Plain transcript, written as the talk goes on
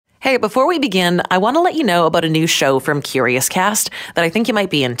Hey, before we begin, I want to let you know about a new show from Curious Cast that I think you might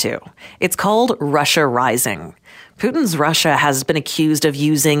be into. It's called Russia Rising. Putin's Russia has been accused of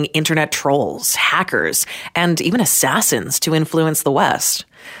using internet trolls, hackers, and even assassins to influence the West.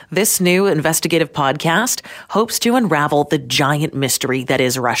 This new investigative podcast hopes to unravel the giant mystery that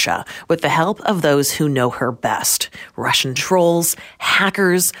is Russia with the help of those who know her best. Russian trolls,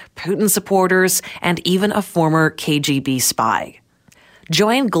 hackers, Putin supporters, and even a former KGB spy.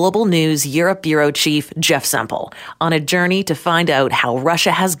 Join Global News Europe Bureau Chief Jeff Semple on a journey to find out how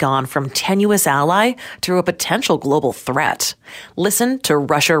Russia has gone from tenuous ally to a potential global threat. Listen to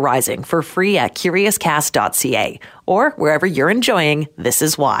Russia Rising for free at curiouscast.ca or wherever you're enjoying This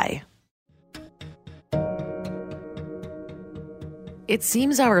Is Why. It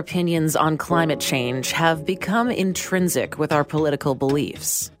seems our opinions on climate change have become intrinsic with our political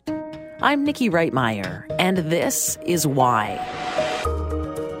beliefs. I'm Nikki Reitmeyer, and this is why.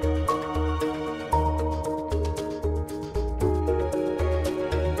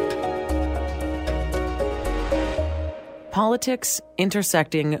 Politics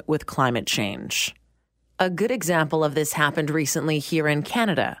intersecting with climate change. A good example of this happened recently here in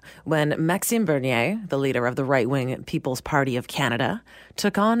Canada when Maxime Bernier, the leader of the right-wing People's Party of Canada,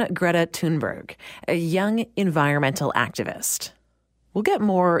 took on Greta Thunberg, a young environmental activist. We'll get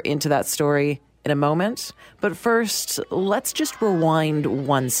more into that story in a moment, but first, let's just rewind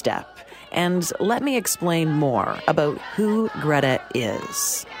one step and let me explain more about who Greta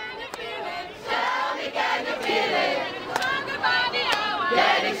is.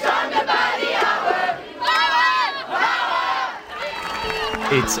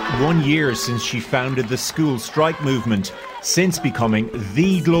 It's 1 year since she founded the school strike movement, since becoming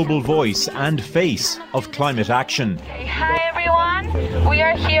the global voice and face of climate action. Hi everyone, we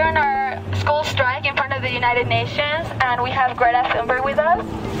are here on our school strike in front of the United Nations and we have Greta Thunberg with us.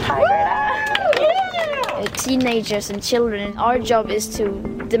 Hi Greta. Teenagers and children, our job is to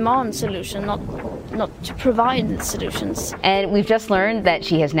demand solutions, not to provide solutions. And we've just learned that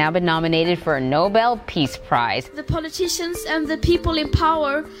she has now been nominated for a Nobel Peace Prize. The politicians and the people in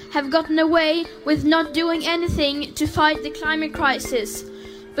power have gotten away with not doing anything to fight the climate crisis.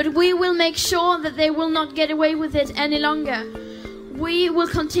 But we will make sure that they will not get away with it any longer. We will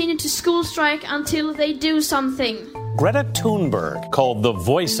continue to school strike until they do something. Greta Thunberg, called the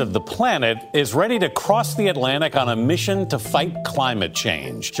voice of the planet, is ready to cross the Atlantic on a mission to fight climate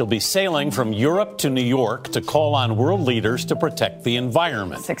change. She'll be sailing from Europe to New York to call on world leaders to protect the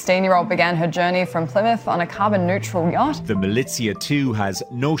environment. 16-year-old began her journey from Plymouth on a carbon-neutral yacht. The Militia 2 has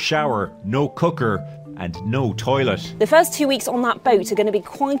no shower, no cooker, and no toilet. The first 2 weeks on that boat are going to be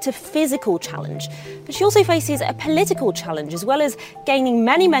quite a physical challenge, but she also faces a political challenge as well as gaining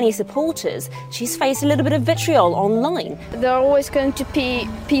many supporters. She's faced a little bit of vitriol online. There are always going to be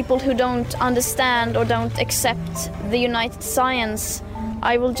people who don't understand or don't accept the united science.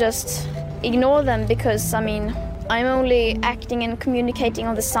 I will just ignore them because, I'm only acting and communicating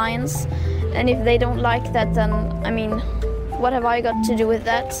on the science, and if they don't like that, then, what have I got to do with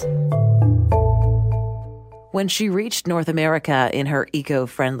that? When she reached North America in her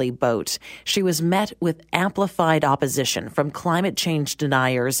eco-friendly boat, she was met with amplified opposition from climate change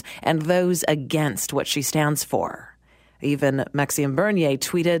deniers and those against what she stands for. Even Maxime Bernier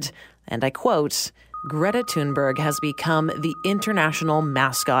tweeted, and I quote, "Greta Thunberg has become the international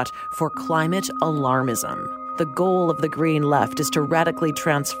mascot for climate alarmism. The goal of the Green Left is to radically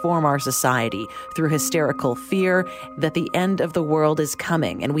transform our society through hysterical fear that the end of the world is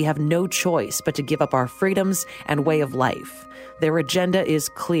coming and we have no choice but to give up our freedoms and way of life. Their agenda is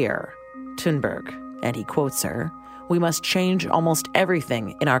clear. Thunberg," and he quotes her, "we must change almost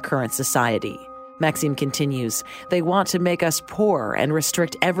everything in our current society." Maxime continues, "They want to make us poor and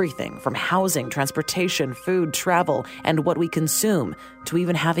restrict everything from housing, transportation, food, travel, and what we consume to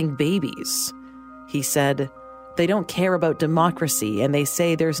even having babies." He said, "They don't care about democracy and they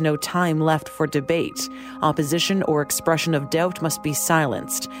say there's no time left for debate. Opposition or expression of doubt must be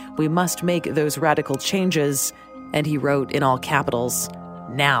silenced. We must make those radical changes," and he wrote in all capitals,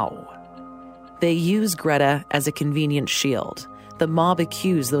 "now." They use Greta as a convenient shield. The mob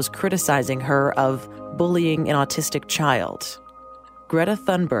accuse those criticizing her of bullying an autistic child. Greta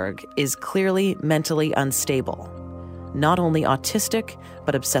Thunberg is clearly mentally unstable. Not only autistic,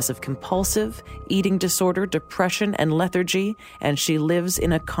 but obsessive-compulsive, eating disorder, depression, and lethargy, and she lives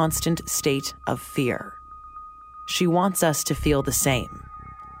in a constant state of fear. She wants us to feel the same.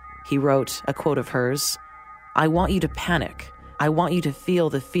 He wrote a quote of hers, "I want you to panic. I want you to feel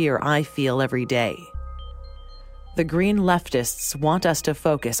the fear I feel every day." The green leftists want us to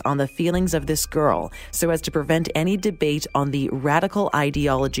focus on the feelings of this girl so as to prevent any debate on the radical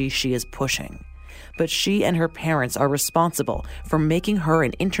ideology she is pushing. But she and her parents are responsible for making her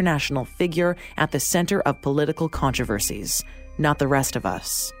an international figure at the center of political controversies, not the rest of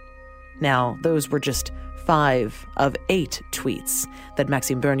us. Now, those were just 5 of 8 tweets that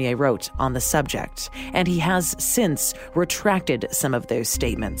Maxime Bernier wrote on the subject, and he has since retracted some of those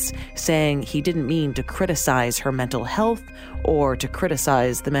statements, saying he didn't mean to criticize her mental health or to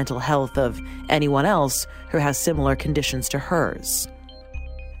criticize the mental health of anyone else who has similar conditions to hers.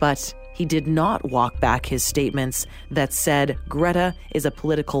 But he did not walk back his statements that said Greta is a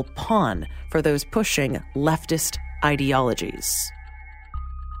political pawn for those pushing leftist ideologies.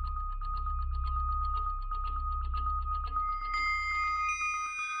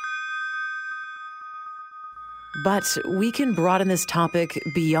 But we can broaden this topic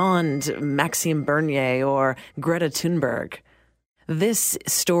beyond Maxime Bernier or Greta Thunberg. This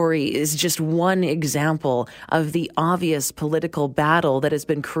story is just one example of the obvious political battle that has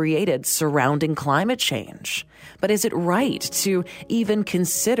been created surrounding climate change. But is it right to even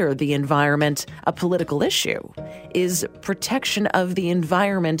consider the environment a political issue? Is protection of the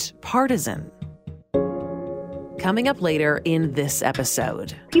environment partisan? Coming up later in this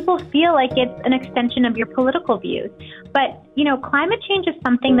episode. People feel like it's an extension of your political views. But, climate change is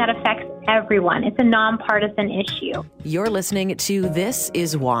something that affects everyone. It's a nonpartisan issue. You're listening to This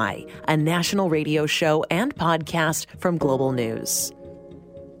Is Why, a national radio show and podcast from Global News.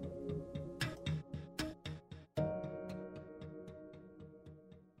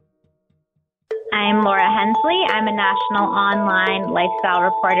 I'm Laura Hensley. I'm a national online lifestyle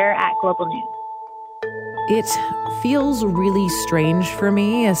reporter at Global News. It feels really strange for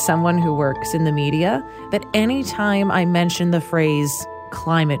me as someone who works in the media that anytime I mention the phrase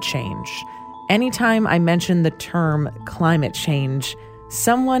climate change, anytime I mention the term climate change,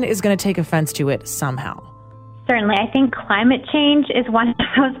 someone is going to take offense to it somehow. Certainly. I think climate change is one of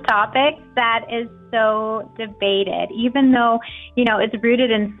those topics that is so debated, even though, it's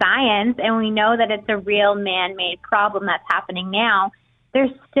rooted in science and we know that it's a real man-made problem that's happening now.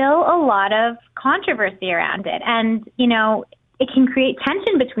 There's still a lot of controversy around it. And, it can create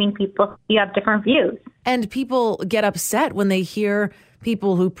tension between people if you have different views. And people get upset when they hear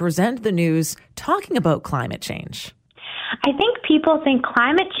people who present the news talking about climate change. I think people think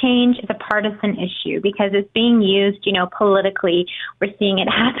climate change is a partisan issue because it's being used, politically. We're seeing it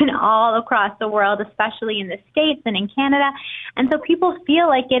happen all across the world, especially in the States and in Canada. And so people feel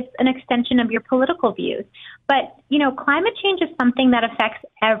like it's an extension of your political views. But, climate change is something that affects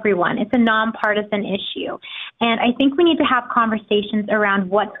everyone. It's a nonpartisan issue. And I think we need to have conversations around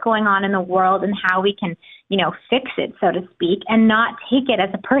what's going on in the world and how we can, fix it, so to speak, and not take it as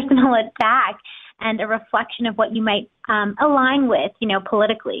a personal attack and a reflection of what you might align with,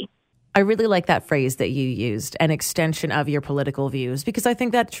 politically. I really like that phrase that you used, an extension of your political views, because I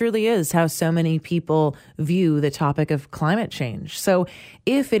think that truly is how so many people view the topic of climate change. So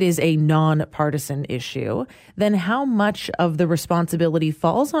if it is a nonpartisan issue, then how much of the responsibility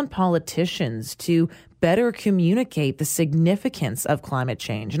falls on politicians to better communicate the significance of climate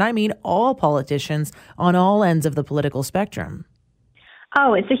change? And I mean all politicians on all ends of the political spectrum.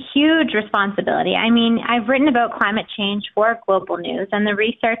 Oh, it's a huge responsibility. I mean, I've written about climate change for Global News, and the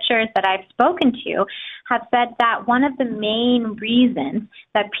researchers that I've spoken to have said that one of the main reasons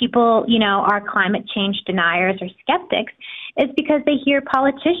that people, are climate change deniers or skeptics is because they hear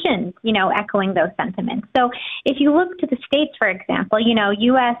politicians, echoing those sentiments. So if you look to the States, for example,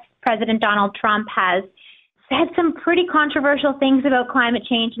 U.S. President Donald Trump has said some pretty controversial things about climate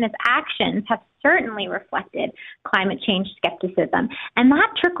change, and his actions have certainly reflected climate change skepticism, and that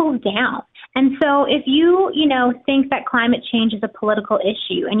trickles down. And so if you, think that climate change is a political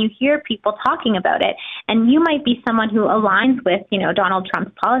issue and you hear people talking about it, and you might be someone who aligns with, Donald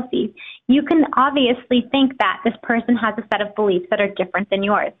Trump's policies, you can obviously think that this person has a set of beliefs that are different than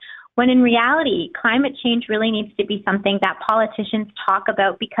yours. When in reality, climate change really needs to be something that politicians talk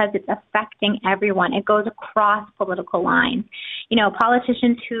about because it's affecting everyone. It goes across political lines.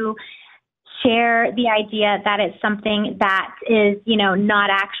 Politicians who share the idea that it's something that is, not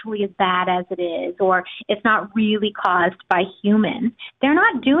actually as bad as it is, or it's not really caused by humans, they're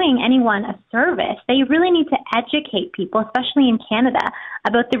not doing anyone a service. They really need to educate people, especially in Canada,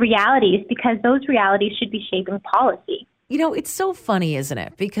 about the realities, because those realities should be shaping policy. It's so funny, isn't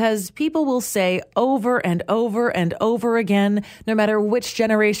it? Because people will say over and over and over again, no matter which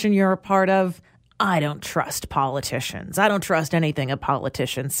generation you're a part of, I don't trust politicians. I don't trust anything a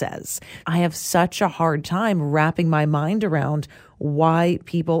politician says. I have such a hard time wrapping my mind around why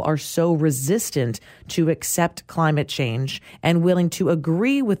people are so resistant to accept climate change and willing to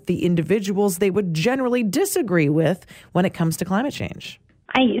agree with the individuals they would generally disagree with when it comes to climate change.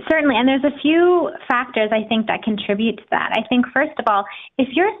 Certainly, and there's a few factors I think that contribute to that. I think, first of all, if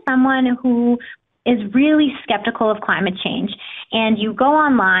you're someone who is really skeptical of climate change and you go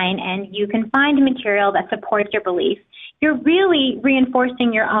online and you can find material that supports your beliefs, you're really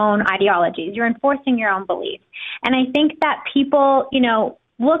reinforcing your own ideologies. You're enforcing your own beliefs. And I think that people,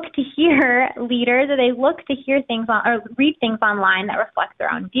 look to hear leaders, or they look to hear things or read things online that reflect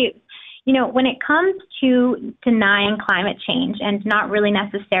their own views. When it comes to denying climate change and not really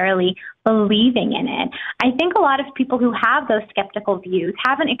necessarily believing in it, I think a lot of people who have those skeptical views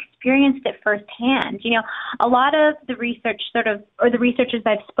haven't experienced it firsthand. A lot of the research the researchers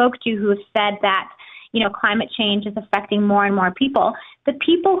I've spoke to who have said that, climate change is affecting more and more people, the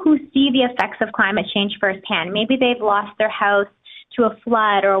people who see the effects of climate change firsthand, maybe they've lost their house to a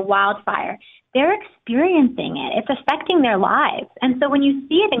flood or a wildfire, they're experiencing it. It's affecting their lives. And so when you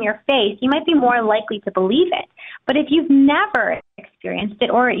see it in your face, you might be more likely to believe it. But if you've never experienced it,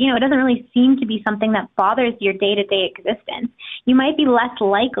 or, it doesn't really seem to be something that bothers your day-to-day existence, you might be less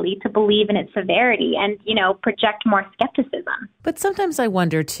likely to believe in its severity and, project more skepticism. But sometimes I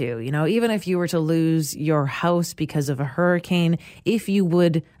wonder too, even if you were to lose your house because of a hurricane, if you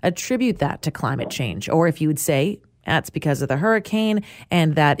would attribute that to climate change, or if you would say, that's because of the hurricane,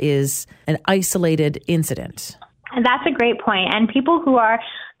 and that is an isolated incident. And that's a great point. And people who are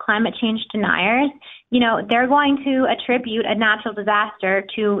climate change deniers, they're going to attribute a natural disaster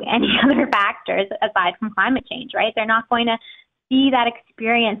to any other factors aside from climate change, right? They're not going to see that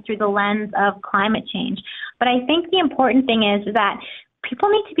experience through the lens of climate change. But I think the important thing is that people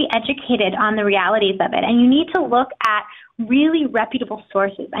need to be educated on the realities of it. And you need to look at really reputable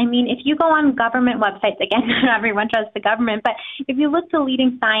sources. I mean, if you go on government websites, again, not everyone trusts the government, but if you look to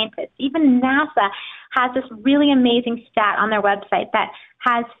leading scientists, even NASA has this really amazing stat on their website that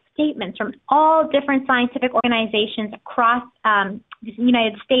has statements from all different scientific organizations across the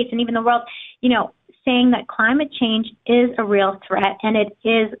United States and even the world, saying that climate change is a real threat and it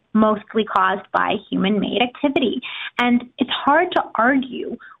is mostly caused by human-made activity. And it's hard to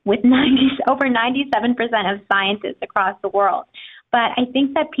argue with over 97% of scientists across the world. But I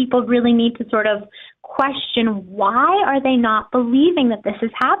think that people really need to sort of question, why are they not believing that this is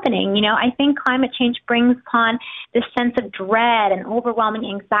happening? I think climate change brings upon this sense of dread and overwhelming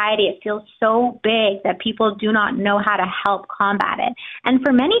anxiety. It feels so big that people do not know how to help combat it. And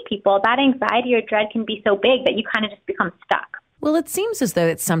for many people, that anxiety or dread can be so big that you kind of just become stuck. Well, it seems as though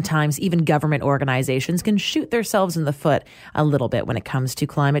that sometimes even government organizations can shoot themselves in the foot a little bit when it comes to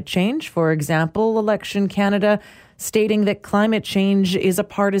climate change. For example, Election Canada stating that climate change is a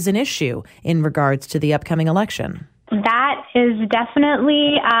partisan issue in regards to the upcoming election. That is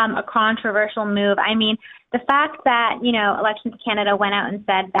definitely a controversial move. I mean, the fact that, Elections Canada went out and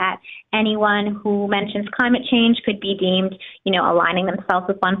said that anyone who mentions climate change could be deemed, aligning themselves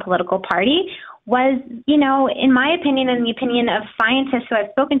with one political party was, in my opinion and the opinion of scientists who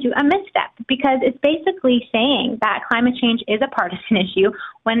I've spoken to, a misstep, because it's basically saying that climate change is a partisan issue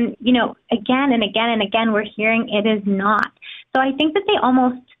when, again and again and again, we're hearing it is not. So I think that they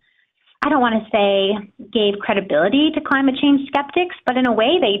almost, I don't want to say gave credibility to climate change skeptics, but in a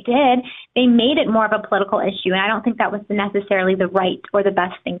way they did. They made it more of a political issue, and I don't think that was necessarily the right or the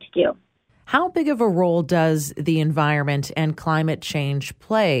best thing to do. How big of a role does the environment and climate change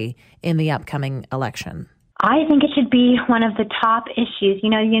play in the upcoming election? I think it should be one of the top issues.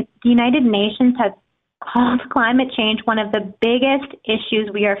 The United Nations has called climate change one of the biggest issues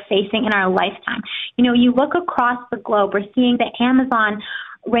we are facing in our lifetime. You look across the globe, we're seeing the Amazon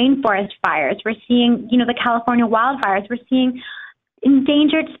rainforest fires, we're seeing, the California wildfires, we're seeing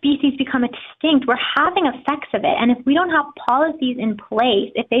endangered species become extinct. We're having effects of it. And if we don't have policies in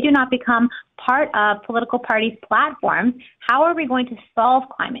place, if they do not become part of political parties' platforms, how are we going to solve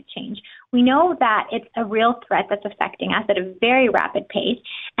climate change? We know that it's a real threat that's affecting us at a very rapid pace.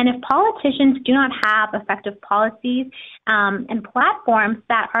 And if politicians do not have effective policies and platforms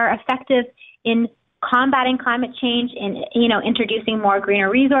that are effective in combating climate change, in, introducing more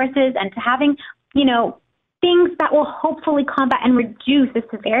greener resources and to having, things that will hopefully combat and reduce the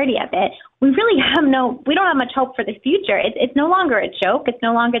severity of it, we don't have much hope for the future. It's no longer a joke. It's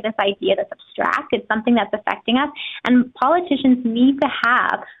no longer this idea that's abstract. It's something that's affecting us. And politicians need to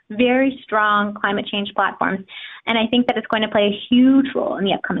have very strong climate change platforms. And I think that it's going to play a huge role in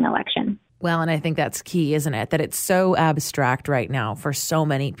the upcoming election. Well, and I think that's key, isn't it? That it's so abstract right now for so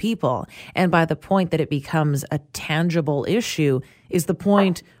many people. And by the point that it becomes a tangible issue is the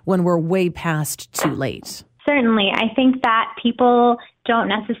point when we're way past too late. Certainly. I think that people don't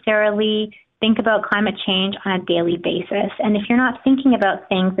necessarily think about climate change on a daily basis. And if you're not thinking about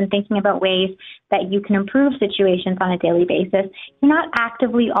things and thinking about ways that you can improve situations on a daily basis, you're not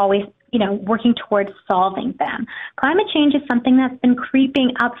actively always working towards solving them. Climate change is something that's been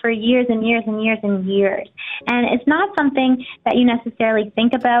creeping up for years and years and years and years. And it's not something that you necessarily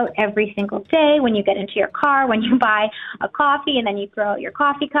think about every single day when you get into your car, when you buy a coffee and then you throw out your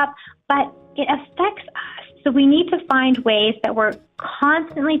coffee cup, but it affects us. So we need to find ways that we're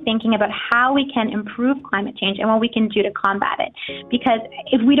constantly thinking about how we can improve climate change and what we can do to combat it. Because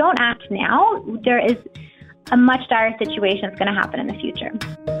if we don't act now, there is a much dire situation that's going to happen in the future.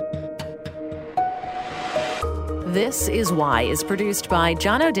 This Is Why is produced by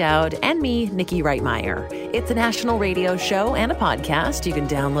John O'Dowd and me, Nikki Reitmeyer. It's a national radio show and a podcast. You can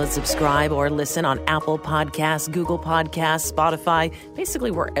download, subscribe, or listen on Apple Podcasts, Google Podcasts, Spotify,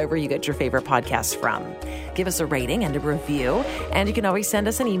 basically wherever you get your favorite podcasts from. Give us a rating and a review, and you can always send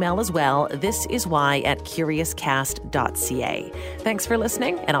us an email as well. thisiswhy@curiouscast.ca. Thanks for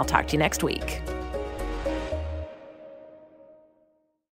listening, and I'll talk to you next week.